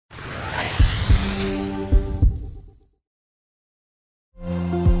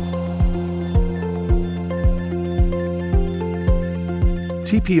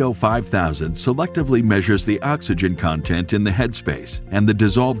TPO 5000 selectively measures the oxygen content in the headspace and the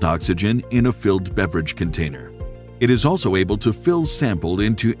dissolved oxygen in a filled beverage container. It is also able to fill sample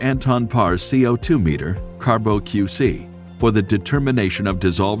into Anton Paar CO2 meter, Carbo-QC, for the determination of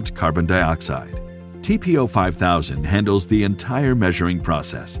dissolved carbon dioxide. TPO 5000 handles the entire measuring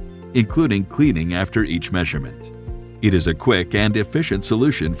process, including cleaning after each measurement. It is a quick and efficient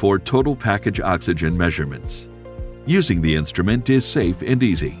solution for total package oxygen measurements. Using the instrument is safe and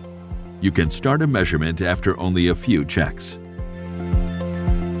easy. You can start a measurement after only a few checks.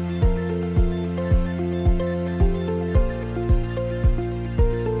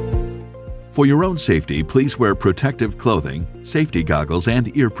 For your own safety, please wear protective clothing, safety goggles,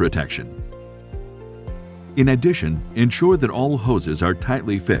 and ear protection. In addition, ensure that all hoses are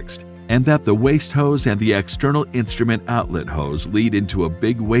tightly fixed and that the waste hose and the external instrument outlet hose lead into a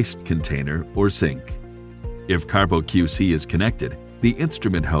big waste container or sink. If Carbo-QC is connected, the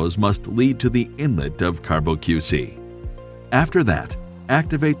instrument hose must lead to the inlet of Carbo-QC. After that,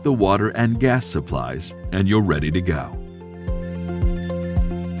 activate the water and gas supplies and you're ready to go.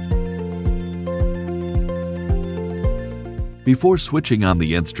 Before switching on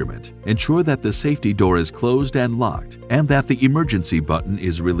the instrument, ensure that the safety door is closed and locked and that the emergency button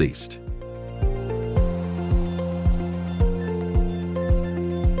is released.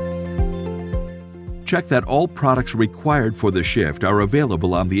 Check that all products required for the shift are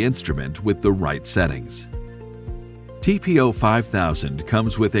available on the instrument with the right settings. TPO 5000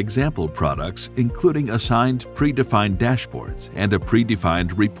 comes with example products including assigned predefined dashboards and a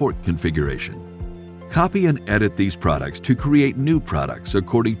predefined report configuration. Copy and edit these products to create new products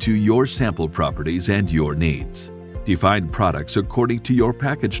according to your sample properties and your needs. Define products according to your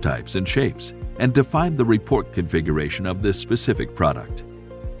package types and shapes, and define the report configuration of this specific product.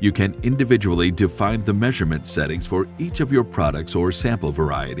 You can individually define the measurement settings for each of your products or sample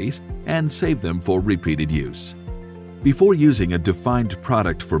varieties and save them for repeated use. Before using a defined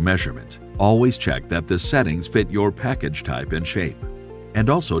product for measurement, always check that the settings fit your package type and shape.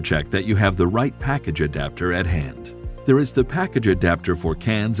 And also check that you have the right package adapter at hand. There is the package adapter for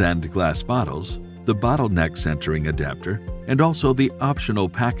cans and glass bottles, the bottleneck centering adapter, and also the optional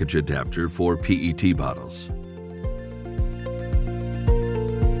package adapter for PET bottles.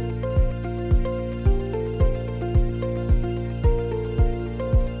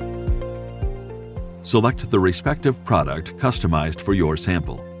 Select the respective product customized for your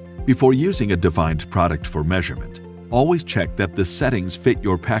sample. Before using a defined product for measurement, always check that the settings fit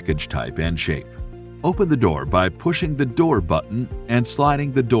your package type and shape. Open the door by pushing the door button and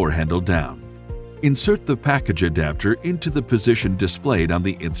sliding the door handle down. Insert the package adapter into the position displayed on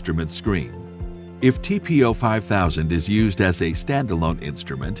the instrument screen. If TPO 5000 is used as a standalone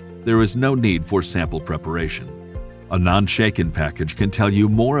instrument, there is no need for sample preparation. A non-shaken package can tell you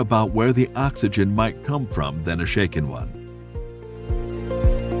more about where the oxygen might come from than a shaken one.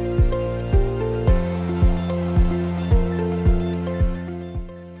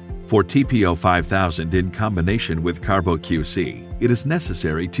 For TPO 5000 in combination with Carbo-QC, it is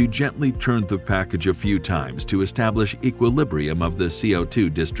necessary to gently turn the package a few times to establish equilibrium of the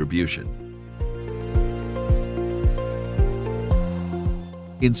CO2 distribution.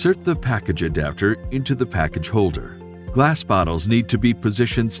 Insert the package adapter into the package holder. Glass bottles need to be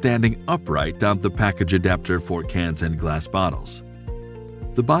positioned standing upright on the package adapter for cans and glass bottles.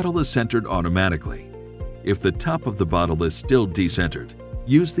 The bottle is centered automatically. If the top of the bottle is still decentered,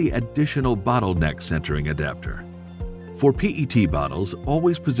 use the additional bottleneck centering adapter. For PET bottles,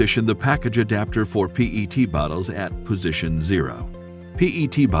 always position the package adapter for PET bottles at position 0.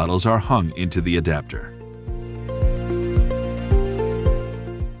 PET bottles are hung into the adapter.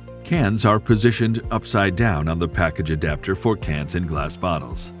 Cans are positioned upside down on the package adapter for cans and glass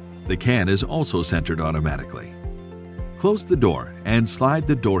bottles. The can is also centered automatically. Close the door and slide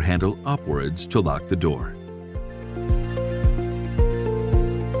the door handle upwards to lock the door.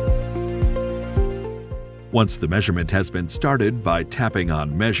 Once the measurement has been started by tapping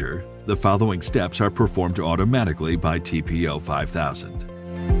on Measure, the following steps are performed automatically by TPO 5000.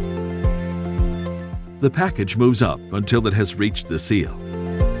 The package moves up until it has reached the seal.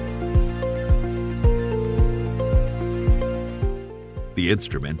 The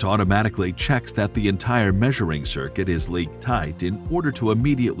instrument automatically checks that the entire measuring circuit is leak tight in order to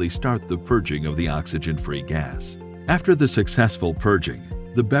immediately start the purging of the oxygen-free gas. After the successful purging,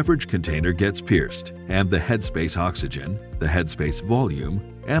 the beverage container gets pierced and the headspace oxygen, the headspace volume,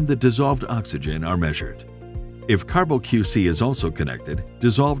 and the dissolved oxygen are measured. If Carbo-QC is also connected,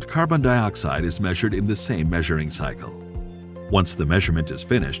 dissolved carbon dioxide is measured in the same measuring cycle. Once the measurement is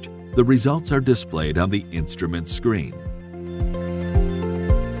finished, the results are displayed on the instrument screen.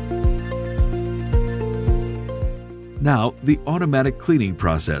 Now, the automatic cleaning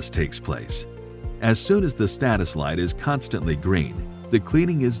process takes place. As soon as the status light is constantly green, the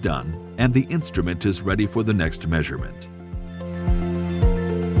cleaning is done and the instrument is ready for the next measurement.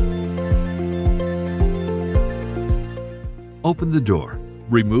 Open the door,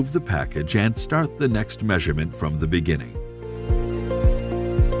 remove the package, and start the next measurement from the beginning.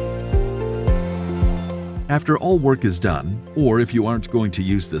 After all work is done, or if you aren't going to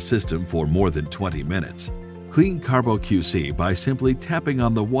use the system for more than 20 minutes, clean Carbo QC by simply tapping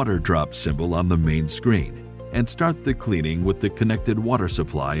on the water drop symbol on the main screen and start the cleaning with the connected water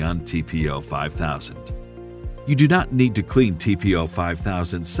supply on TPO 5000. You do not need to clean TPO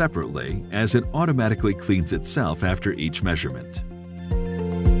 5000 separately, as it automatically cleans itself after each measurement.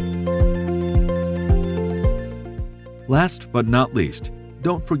 Last but not least,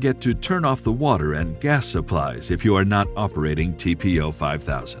 don't forget to turn off the water and gas supplies if you are not operating TPO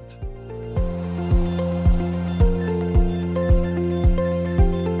 5000.